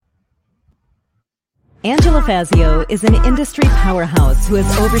Angela Fazio is an industry powerhouse who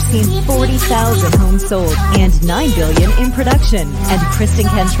has overseen 40,000 homes sold and $9 billion in production. And Kristen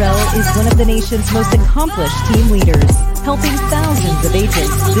Cantrell is one of the nation's most accomplished team leaders, helping thousands of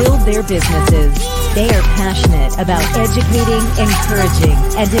agents build their businesses. They are passionate about educating, encouraging,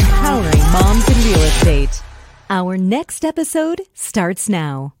 and empowering moms in real estate. Our next episode starts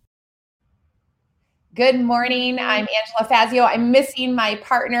now. Good morning. I'm Angela Fazio. I'm missing my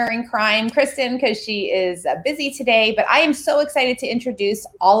partner in crime, Kristen, because she is busy today. But I am so excited to introduce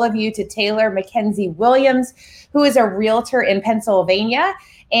all of you to Taylor McKenzie Williams, who is a realtor in Pennsylvania.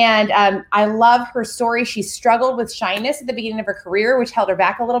 And I love her story. She struggled with shyness at the beginning of her career, which held her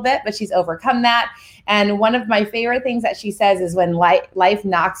back a little bit, but she's overcome that. And one of my favorite things that she says is when life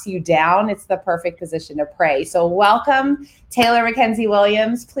knocks you down, it's the perfect position to pray. So welcome, Taylor McKenzie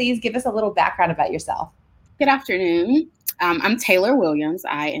Williams. Please give us a little background about yourself. Good afternoon. I'm Taylor Williams.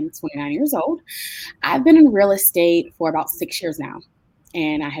 I am 29 years old. I've been in real estate for about 6 years now,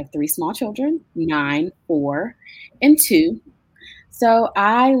 and I have 3 small children, 9, 4, and 2. So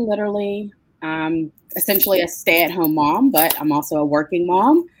I literally, essentially a stay-at-home mom, but I'm also a working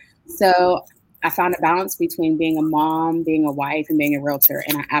mom. So I found a balance between being a mom, being a wife, and being a realtor,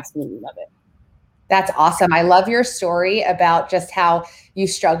 and I absolutely love it. That's awesome. I love your story about just how you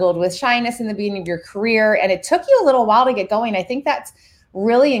struggled with shyness in the beginning of your career, and it took you a little while to get going. I think that's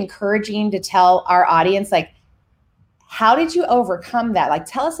really encouraging to tell our audience, like, how did you overcome that? Like,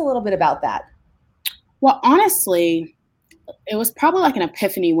 tell us a little bit about that. Well, honestly, it was probably like an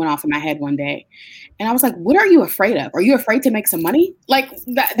epiphany went off in my head one day. And I was like, what are you afraid of? Are you afraid to make some money? Like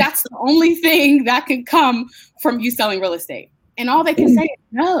that's the only thing that can come from you selling real estate. And all they can say is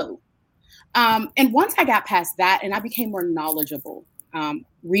no. And once I got past that and I became more knowledgeable,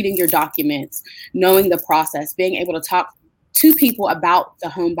 reading your documents, knowing the process, being able to talk to people about the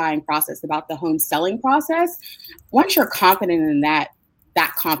home buying process, about the home selling process, once you're confident in that,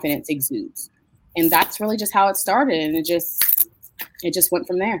 that confidence exudes. And that's really just how it started. And it just went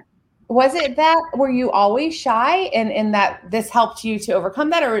from there. Was it that, were you always shy and that this helped you to overcome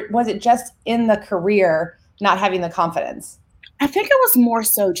that? Or was it just in the career, not having the confidence? I think it was more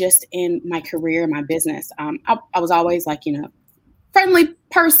so just in my career, my business. I was always like, friendly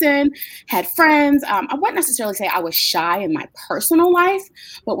person, had friends. I wouldn't necessarily say I was shy in my personal life,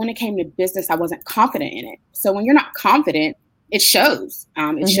 but when it came to business, I wasn't confident in it. So when you're not confident, it shows.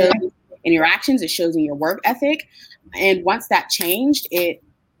 It shows in your actions, it shows in your work ethic. And once that changed, it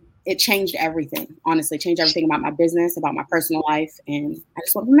changed everything, honestly, changed everything about my business, about my personal life. And I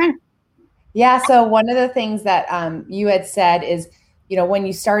just went from there. Yeah. So one of the things that you had said is, when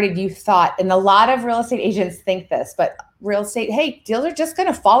you started, you thought, and a lot of real estate agents think this, but real estate, hey, deals are just going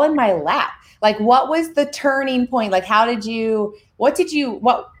to fall in my lap. Like, what was the turning point? Like, what did you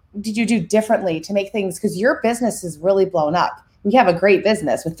do differently to make things, because your business is really blown up. You have a great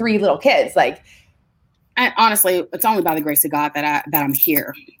business with 3 little kids. And honestly, it's only by the grace of God that I'm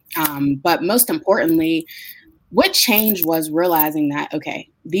here. But most importantly, what changed was realizing that, okay,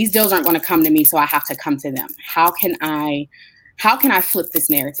 these deals aren't going to come to me, so I have to come to them. How can I flip this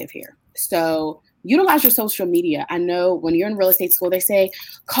narrative here? So utilize your social media. I know when you're in real estate school, they say,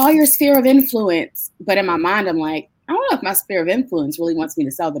 call your sphere of influence. But in my mind, I'm like, I don't know if my sphere of influence really wants me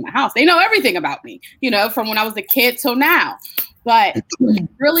to sell them a house. They know everything about me, from when I was a kid till now. But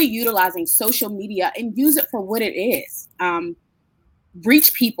really utilizing social media and use it for what it is.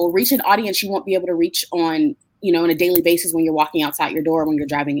 Reach people, reach an audience you won't be able to reach on, on a daily basis when you're walking outside your door, when you're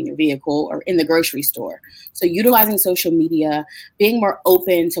driving in your vehicle or in the grocery store. So utilizing social media, being more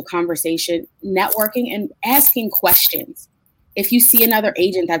open to conversation, networking, and asking questions. If you see another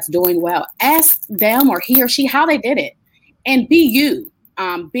agent that's doing well, ask them or he or she how they did it, and be you.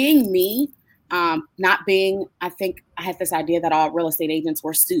 Being me, not being, I think I had this idea that all real estate agents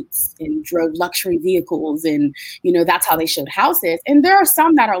wore suits and drove luxury vehicles and, that's how they showed houses. And there are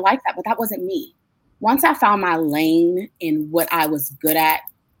some that are like that, but that wasn't me. Once I found my lane in what I was good at,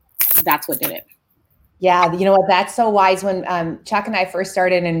 that's what did it. Yeah. You know what? That's so wise. When Chuck and I first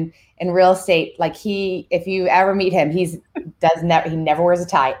started in real estate, if you ever meet him, he never wears a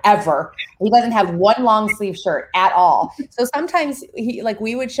tie ever. He doesn't have one long sleeve shirt at all. So sometimes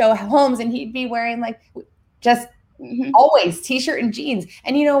we would show homes and he'd be wearing always t-shirt and jeans.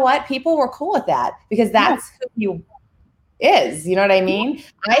 And you know what? People were cool with that because that's who you is, you know what I mean?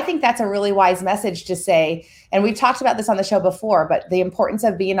 I think that's a really wise message to say. And we've talked about this on the show before, but the importance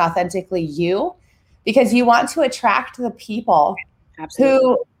of being authentically you, because you want to attract the people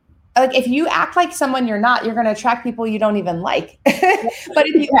who, if you act like someone you're not, you're going to attract people you don't even like. But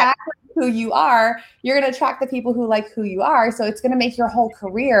if you act like who you are, you're going to attract the people who like who you are. So it's going to make your whole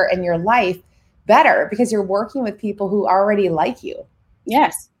career and your life better because you're working with people who already like you.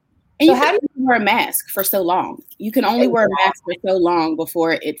 Yes. And So you can only wear a mask for so long. You can only wear a mask for so long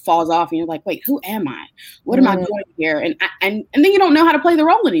before it falls off and you're like, wait, who am I? What am I doing here? And then you don't know how to play the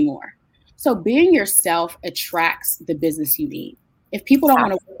role anymore. So being yourself attracts the business you need. If people don't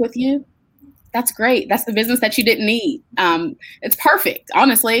want to work with you, that's great. That's the business that you didn't need. It's perfect.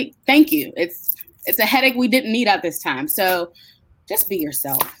 Honestly, thank you. It's a headache we didn't need at this time. So just be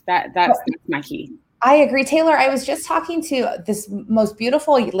yourself. That's my key. I agree. Taylor, I was just talking to this most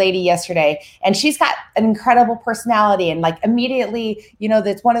beautiful lady yesterday, and she's got an incredible personality and like immediately,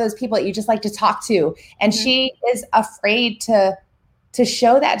 that's one of those people that you just like to talk to. And she is afraid to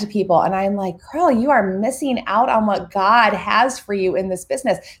show that to people. And I'm like, girl, you are missing out on what God has for you in this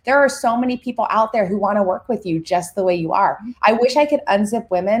business. There are so many people out there who want to work with you just the way you are. I wish I could unzip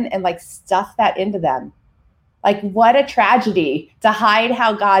women and like stuff that into them. Like, what a tragedy to hide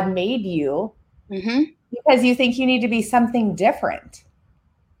how God made you. Because you think you need to be something different.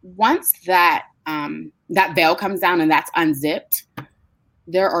 Once that veil comes down and that's unzipped,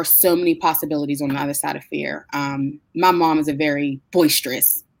 there are so many possibilities on the other side of fear. My mom is a very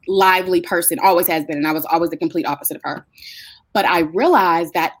boisterous, lively person, always has been, and I was always the complete opposite of her. But I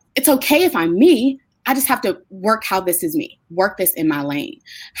realized that it's okay if I'm me. I just have to work how this is me, work this in my lane,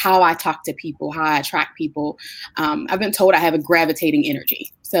 how I talk to people, how I attract people. I've been told I have a gravitating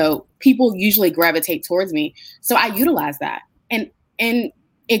energy. So people usually gravitate towards me. So I utilize that. And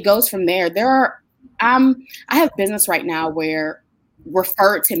it goes from there. I have business right now where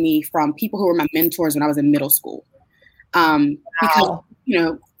referred to me from people who were my mentors when I was in middle school. Because,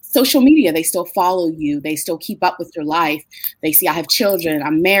 social media, they still follow you. They still keep up with your life. They see I have children,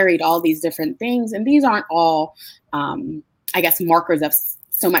 I'm married, all these different things. And these aren't all, markers of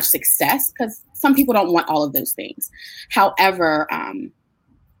so much success because some people don't want all of those things. However,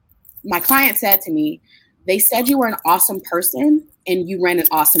 my client said to me, they said you were an awesome person and you ran an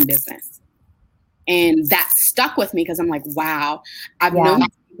awesome business. And that stuck with me because I'm like, wow, I've known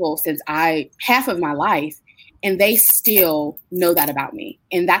people since half of my life. And they still know that about me.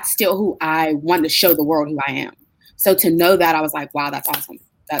 And that's still who I want to show the world who I am. So to know that, I was like, wow, that's awesome.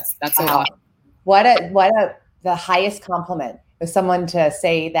 That's so awesome. What the highest compliment of someone to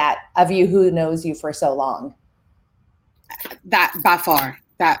say that of you who knows you for so long. That by far,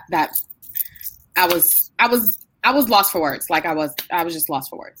 that I was lost for words. Like I was just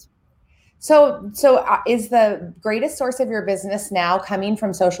lost for words. So is the greatest source of your business now coming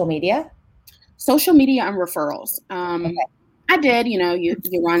from social media? Social media and referrals. Okay. I did,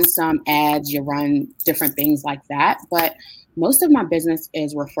 you run some ads, you run different things like that. But most of my business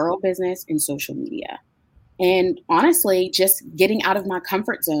is referral business and social media. And honestly, just getting out of my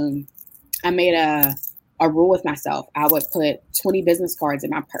comfort zone, I made a rule with myself. I would put 20 business cards in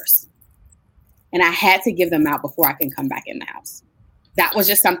my purse. And I had to give them out before I can come back in the house. That was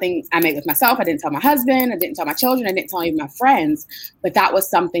just something I made with myself. I didn't tell my husband. I didn't tell my children. I didn't tell even my friends. But that was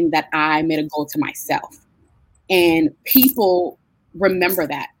something that I made a goal to myself. And people remember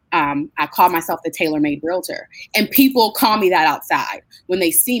that. I call myself the tailor-made realtor. And people call me that outside when they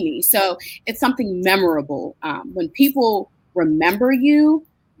see me. So it's something memorable. When people remember you,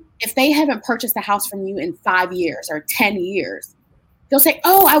 if they haven't purchased a house from you in 5 years or 10 years, they'll say,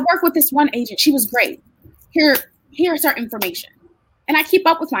 oh, I work with this one agent. She was great. Here's her information. And I keep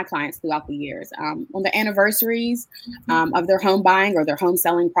up with my clients throughout the years. On the anniversaries of their home buying or their home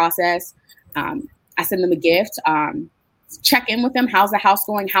selling process, I send them a gift, check in with them. How's the house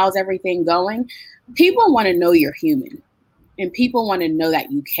going? How's everything going? People want to know you're human and people want to know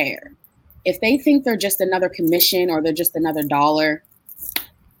that you care. If they think they're just another commission or they're just another dollar,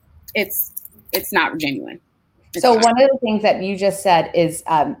 it's not genuine. So one of the things that you just said is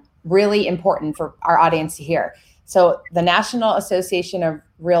really important for our audience to hear. So the National Association of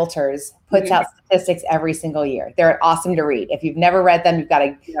Realtors puts out statistics every single year. They're awesome to read. If you've never read them, you've got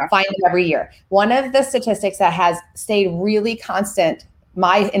to find them every year. One of the statistics that has stayed really constant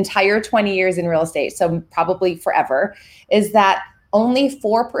my entire 20 years in real estate, so probably forever, is that only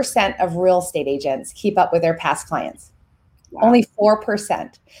 4% of real estate agents keep up with their past clients. Wow. Only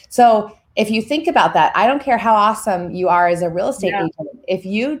 4%. So if you think about that, I don't care how awesome you are as a real estate agent. If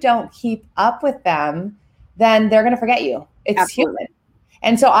you don't keep up with them, then they're going to forget you. It's human.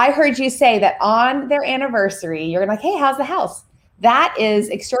 And so I heard you say that on their anniversary, you're like, hey, how's the house? That is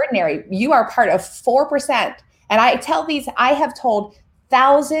extraordinary. You are part of 4%. And I have told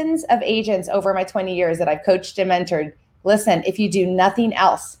thousands of agents over my 20 years that I've coached and mentored, listen, if you do nothing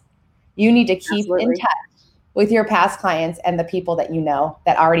else, you need to keep in touch with your past clients and the people that you know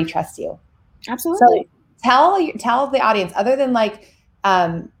that already trust you. Absolutely. So tell the audience, other than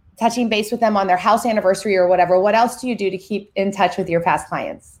touching base with them on their house anniversary or whatever, what else do you do to keep in touch with your past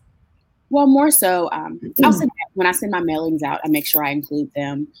clients? Well, more so, when I send my mailings out, I make sure I include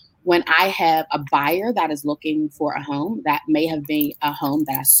them. When I have a buyer that is looking for a home, that may have been a home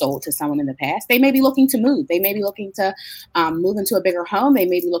that I sold to someone in the past, they may be looking to move. They may be looking to move into a bigger home. They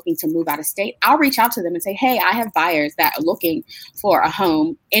may be looking to move out of state. I'll reach out to them and say, hey, I have buyers that are looking for a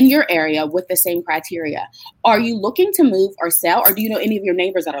home in your area with the same criteria. Are you looking to move or sell? Or do you know any of your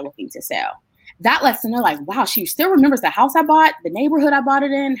neighbors that are looking to sell? That lets them know, like, wow, she still remembers the house I bought, the neighborhood I bought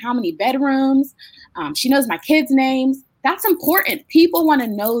it in, how many bedrooms. She knows my kids' names. That's important. People want to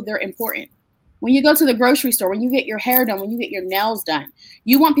know they're important. When you go to the grocery store, when you get your hair done, when you get your nails done,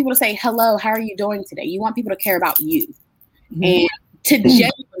 you want people to say, hello, how are you doing today? You want people to care about you and to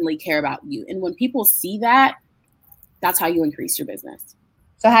genuinely care about you. And when people see that, that's how you increase your business.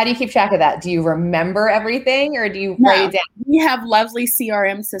 So how do you keep track of that? Do you remember everything or do you write it down? We have lovely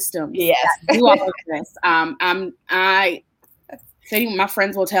CRM systems. Yes. That do all of this. My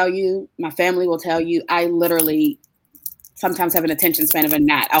friends will tell you, my family will tell you, I literally sometimes have an attention span of a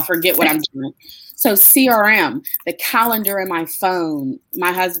gnat. I'll forget what I'm doing. So CRM, the calendar in my phone,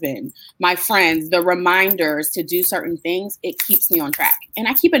 my husband, my friends, the reminders to do certain things, it keeps me on track. And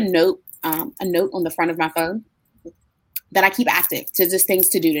I keep a note on the front of my phone that I keep active to just things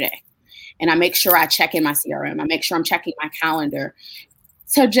to do today. And I make sure I check in my CRM. I make sure I'm checking my calendar.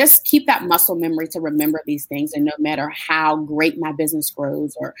 So just keep that muscle memory to remember these things. And no matter how great my business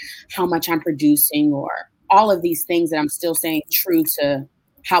grows or how much I'm producing or all of these things, that I'm still staying true to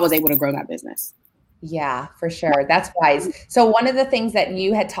how I was able to grow my business. Yeah, for sure. That's wise. So one of the things that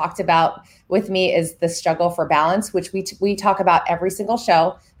you had talked about with me is the struggle for balance, which we talk about every single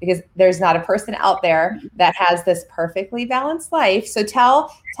show, because there's not a person out there that has this perfectly balanced life. So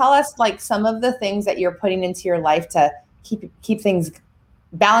tell us like some of the things that you're putting into your life to keep things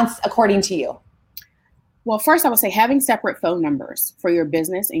balanced according to you. Well, first I would say having separate phone numbers for your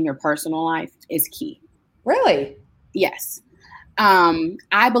business and your personal life is key. Really? Yes.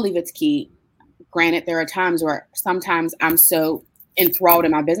 I believe it's key. Granted, there are times where sometimes I'm so enthralled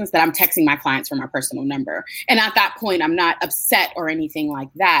in my business that I'm texting my clients from my personal number. And at that point, I'm not upset or anything like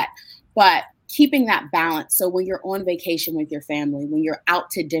that. But keeping that balance. So when you're on vacation with your family, when you're out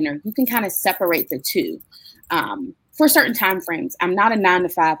to dinner, you can kind of separate the two for certain time frames. I'm not a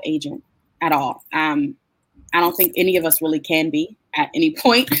 9-to-5 agent at all. I don't think any of us really can be at any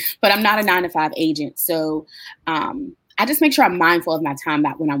point, but I'm not a 9-to-5 agent. So I just make sure I'm mindful of my time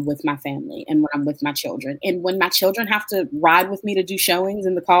that when I'm with my family and when I'm with my children. And when my children have to ride with me to do showings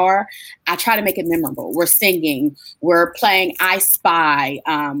in the car, I try to make it memorable. We're singing, we're playing I Spy,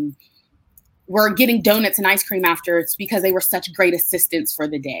 we're getting donuts and ice cream after. It's because they were such great assistants for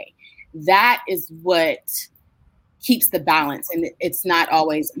the day. That is what keeps the balance. And it's not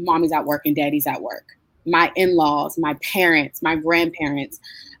always mommy's at work and daddy's at work. My in-laws, my parents, my grandparents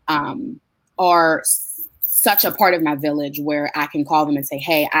are such a part of my village where I can call them and say,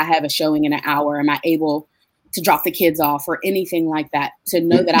 hey, I have a showing in an hour. Am I able to drop the kids off or anything like that? To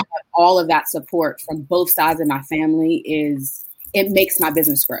know that I have all of that support from both sides of my family it makes my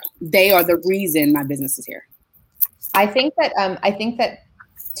business grow. They are the reason my business is here. I think that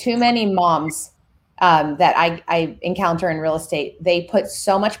too many moms that I encounter in real estate, they put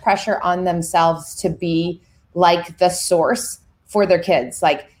so much pressure on themselves to be like the source for their kids.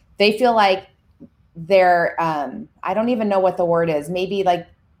 Like they feel like they're, I don't even know what the word is. Maybe like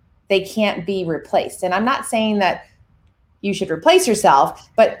they can't be replaced. And I'm not saying that you should replace yourself,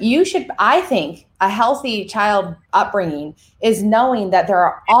 but you should, I think a healthy child upbringing is knowing that there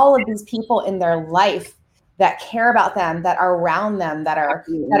are all of these people in their life that care about them, that are around them, that are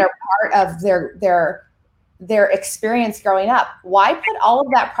part of their experience growing up. Why put all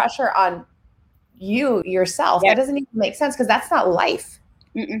of that pressure on you yourself? That doesn't even make sense, because that's not life.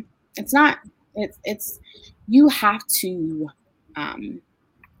 It's not. It's you have to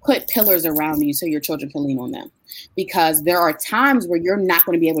put pillars around you so your children can lean on them, because there are times where you're not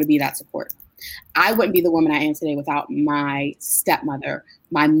going to be able to be that support. I wouldn't be the woman I am today without my stepmother,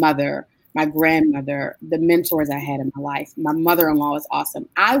 my mother, my grandmother, the mentors I had in my life. My mother-in-law is awesome.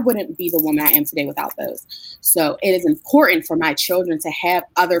 I wouldn't be the woman I am today without those. So it is important for my children to have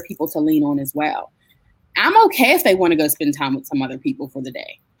other people to lean on as well. I'm okay if they want to go spend time with some other people for the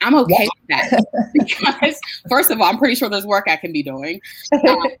day. I'm okay with that, because first of all, I'm pretty sure there's work I can be doing.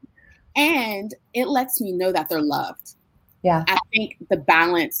 And it lets me know that they're loved. Yeah. I think the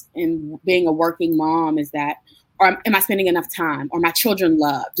balance in being a working mom is that, or am I spending enough time? Are my children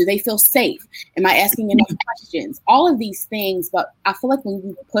loved? Do they feel safe? Am I asking enough questions? All of these things. But I feel like when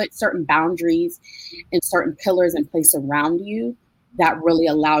you put certain boundaries and certain pillars in place around you, that really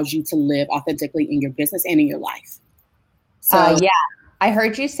allows you to live authentically in your business and in your life. So yeah, I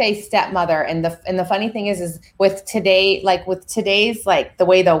heard you say stepmother, and the funny thing is with today's like the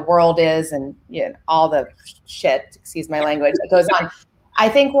way the world is, and all the shit, excuse my language, that goes on. I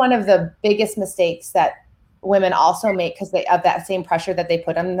think one of the biggest mistakes that women also make, because they of that same pressure that they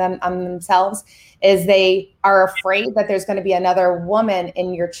put on themselves, is they are afraid that there's going to be another woman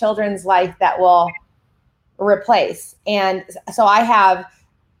in your children's life that will replace. And so I have,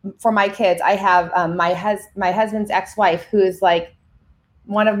 for my kids, I have my husband's ex-wife, who is like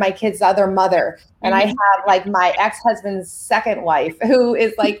one of my kids' other mother. And I have like my ex-husband's second wife, who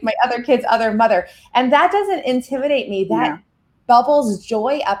is like my other kid's other mother. And that doesn't intimidate me. That bubbles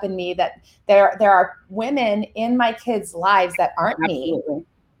joy up in me, that there are women in my kids' lives that aren't me,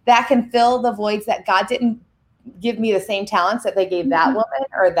 that can fill the voids that God didn't give me the same talents that they gave that woman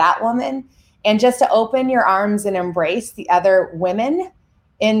or that woman. And just to open your arms and embrace the other women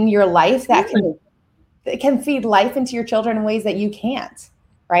in your life that can feed life into your children in ways that you can't,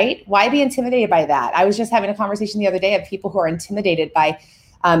 right? Why be intimidated by that? I was just having a conversation the other day of people who are intimidated by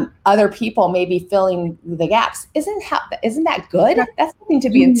other people maybe filling the gaps. Isn't that good? That's something to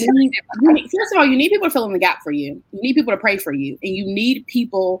be intimidated by. First of all, you need people to fill in the gap for you. You need people to pray for you, and you need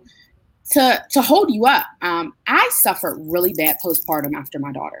people to hold you up. I suffered really bad postpartum after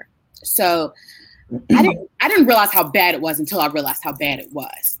my daughter. So I didn't realize how bad it was until I realized how bad it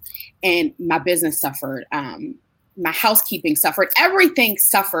was. And my business suffered. My housekeeping suffered. Everything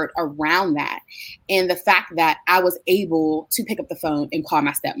suffered around that. And the fact that I was able to pick up the phone and call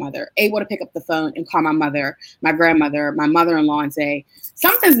my stepmother, able to pick up the phone and call my mother, my grandmother, my mother-in-law, and say,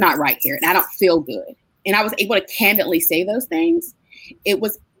 something's not right here and I don't feel good. And I was able to candidly say those things. It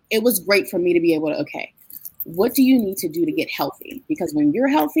was great for me to be able to, okay, what do you need to do to get healthy? Because when you're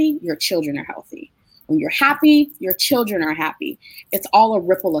healthy, your children are healthy. When you're happy, your children are happy. It's all a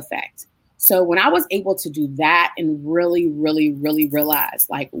ripple effect. So when I was able to do that and really, really, really realize,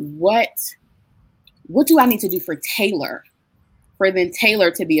 like, what do I need to do for Taylor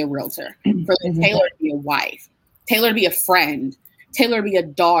to be a realtor, for Taylor to be a wife, Taylor to be a friend, Taylor to be a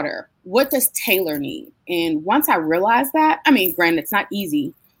daughter? What does Taylor need? And once I realized that, I mean, granted, it's not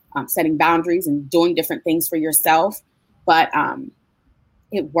easy, setting boundaries and doing different things for yourself, but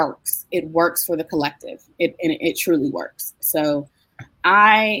it works. It works for the collective. It truly works. So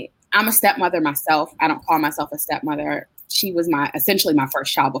I'm a stepmother myself. I don't call myself a stepmother. She was essentially my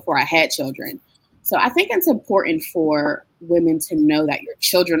first child before I had children. So I think it's important for women to know that your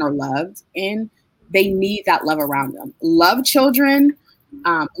children are loved and they need that love around them. Love children,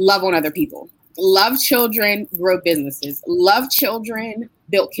 love on other people. Love children, grow businesses. Love children,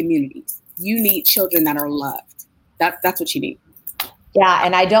 build communities. You need children that are loved. That's what you need. Yeah.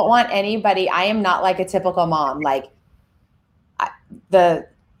 And I don't want anybody, I am not like a typical mom, like the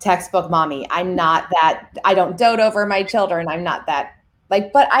textbook mommy. I'm not that, I don't dote over my children. I'm not that,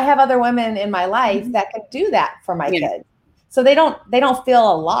 like, but I have other women in my life that can do that for my kids. So they don't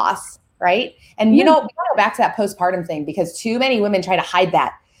feel a loss, right? And we gotta go back to that postpartum thing, because too many women try to hide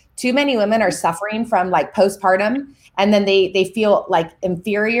that. Too many women are suffering from like postpartum, and then they feel like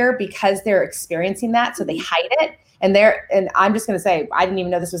inferior because they're experiencing that. So they hide it. And I'm just going to say, I didn't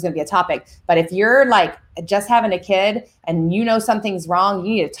even know this was going to be a topic, but if you're like just having a kid and you know something's wrong,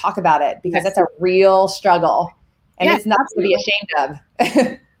 you need to talk about it, because that's a real struggle and it's nothing to be ashamed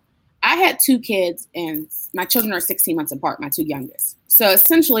of. I had 2 kids and my children are 16 months apart, my 2 youngest. So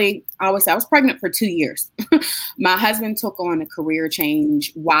essentially, I always say I was pregnant for 2 years. My husband took on a career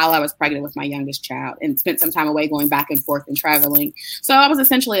change while I was pregnant with my youngest child and spent some time away going back and forth and traveling. So I was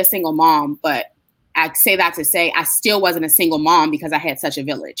essentially a single mom, but I say that to say I still wasn't a single mom because I had such a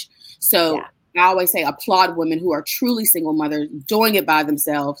village. So I always say applaud women who are truly single mothers, doing it by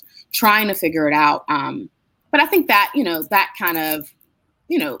themselves, trying to figure it out. But I think that, that kind of,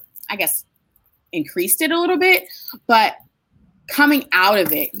 I guess increased it a little bit, but coming out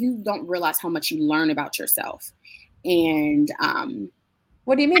of it, you don't realize how much you learn about yourself. And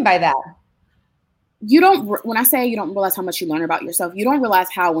what do you mean by that? When I say you don't realize how much you learn about yourself, you don't realize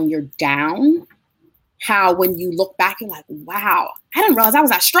how when you're down, how when you look back, you're like, wow, I didn't realize I was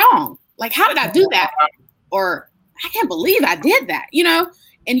that strong. Like, how did I do that? Or I can't believe I did that,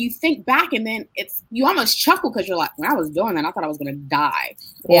 and you think back and then you almost chuckle because you're like, when I was doing that, I thought I was going to die.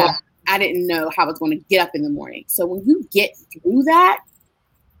 Yeah. Or I didn't know how I was going to get up in the morning. So when you get through that,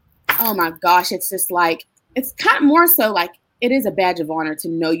 oh my gosh, it's just like, it's kind of more so like it is a badge of honor to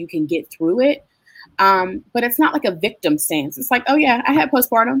know you can get through it. But it's not like a victim stance. It's like, oh yeah, I had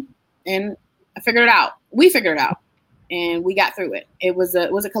postpartum and I figured it out. We figured it out and we got through it. It was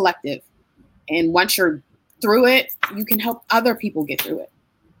a collective. And once you're through it, you can help other people get through it.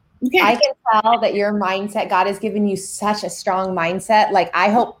 Okay. I can tell that your mindset, God has given you such a strong mindset. Like, I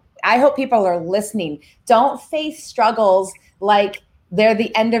hope people are listening. Don't face struggles like they're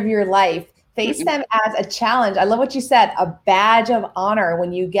the end of your life. Face them as a challenge. I love what you said, a badge of honor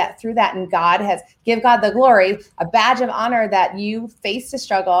when you get through that. And give God the glory, a badge of honor that you faced a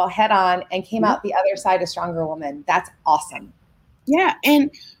struggle head on and came out the other side a stronger woman. That's awesome. Yeah. And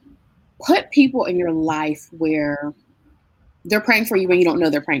put people in your life where they're praying for you when you don't know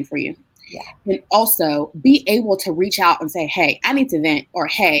they're praying for you. Yeah. And also be able to reach out and say, hey, I need to vent, or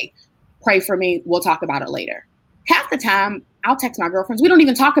hey, pray for me. We'll talk about it later. Half the time I'll text my girlfriends. We don't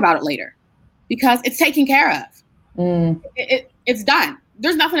even talk about it later because it's taken care of. It's done.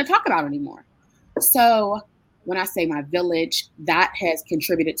 There's nothing to talk about anymore. So when I say my village, that has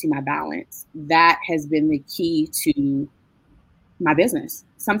contributed to my balance. That has been the key to my business.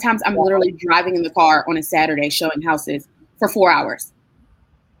 Sometimes I'm literally driving in the car on a Saturday showing houses for 4 hours.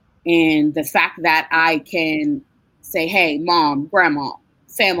 And the fact that I can say, hey, mom, grandma,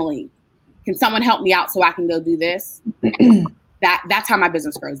 family, can someone help me out so I can go do this? That's how my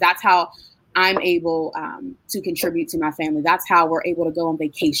business grows. That's how I'm able to contribute to my family. That's how we're able to go on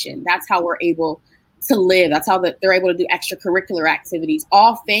vacation. That's how we're able to live. That's how they're able to do extracurricular activities,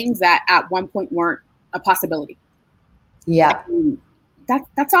 all things that at one point weren't a possibility. Yeah.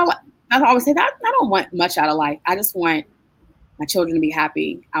 That's all. I always say that I don't want much out of life. I just want my children to be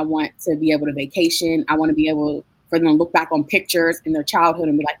happy. I want to be able to vacation. I want to be able for them to look back on pictures in their childhood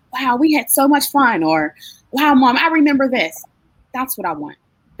and be like, wow, we had so much fun. Or, wow, mom, I remember this. That's what I want.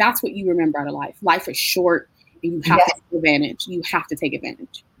 That's what you remember out of life. Life is short and you have to take advantage. You have to take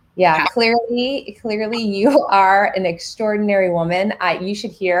advantage. Yeah, clearly you are an extraordinary woman. You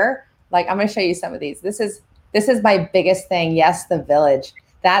should hear, like, I'm going to show you some of these. This is my biggest thing. Yes, the village.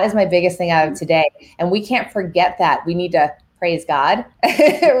 That is my biggest thing out of today. And we can't forget that. We need to praise God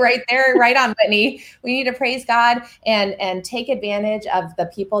right there, right on, Whitney. We need to praise God and take advantage of the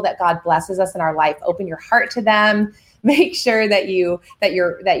people that God blesses us in our life. Open your heart to them. Make sure that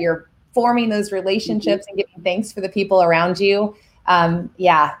you're forming those relationships and giving thanks for the people around you.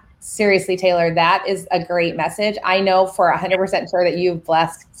 Yeah, seriously, Taylor, that is a great message. I know for 100% sure that you've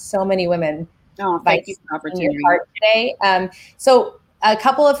blessed so many women. Oh, thank you for the opportunity today. So a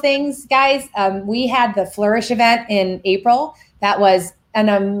couple of things, guys. We had the Flourish event in April. That was an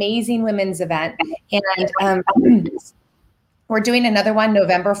amazing women's event. And we're doing another one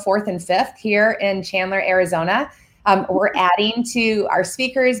November 4th and 5th here in Chandler, Arizona. We're adding to our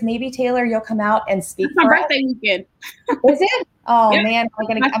speakers. Maybe Taylor, you'll come out and speak. It's my birthday weekend. Is it? Oh yeah. Man,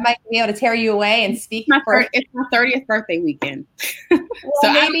 I might be able to tear you away and speak. It's my 30th birthday weekend. Well,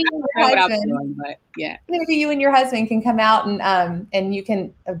 so maybe maybe you and your husband can come out and you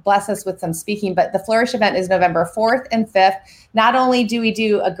can bless us with some speaking. But the Flourish event is November 4th and 5th. Not only do we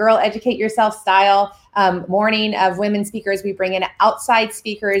do a Girl Educate Yourself style morning of women speakers, we bring in outside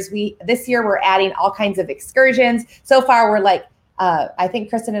speakers. This year we're adding all kinds of excursions. So far we're like, I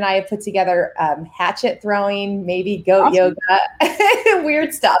think Kristen and I have put together hatchet throwing, maybe goat yoga,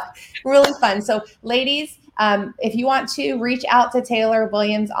 weird stuff, really fun. So ladies, if you want to reach out to Taylor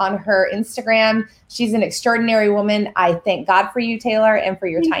Williams on her Instagram, she's an extraordinary woman. I thank God for you, Taylor, and for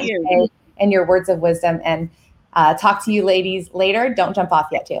your time today and your words of wisdom, and talk to you ladies later. Don't jump off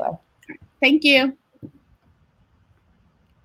yet, Taylor. Thank you.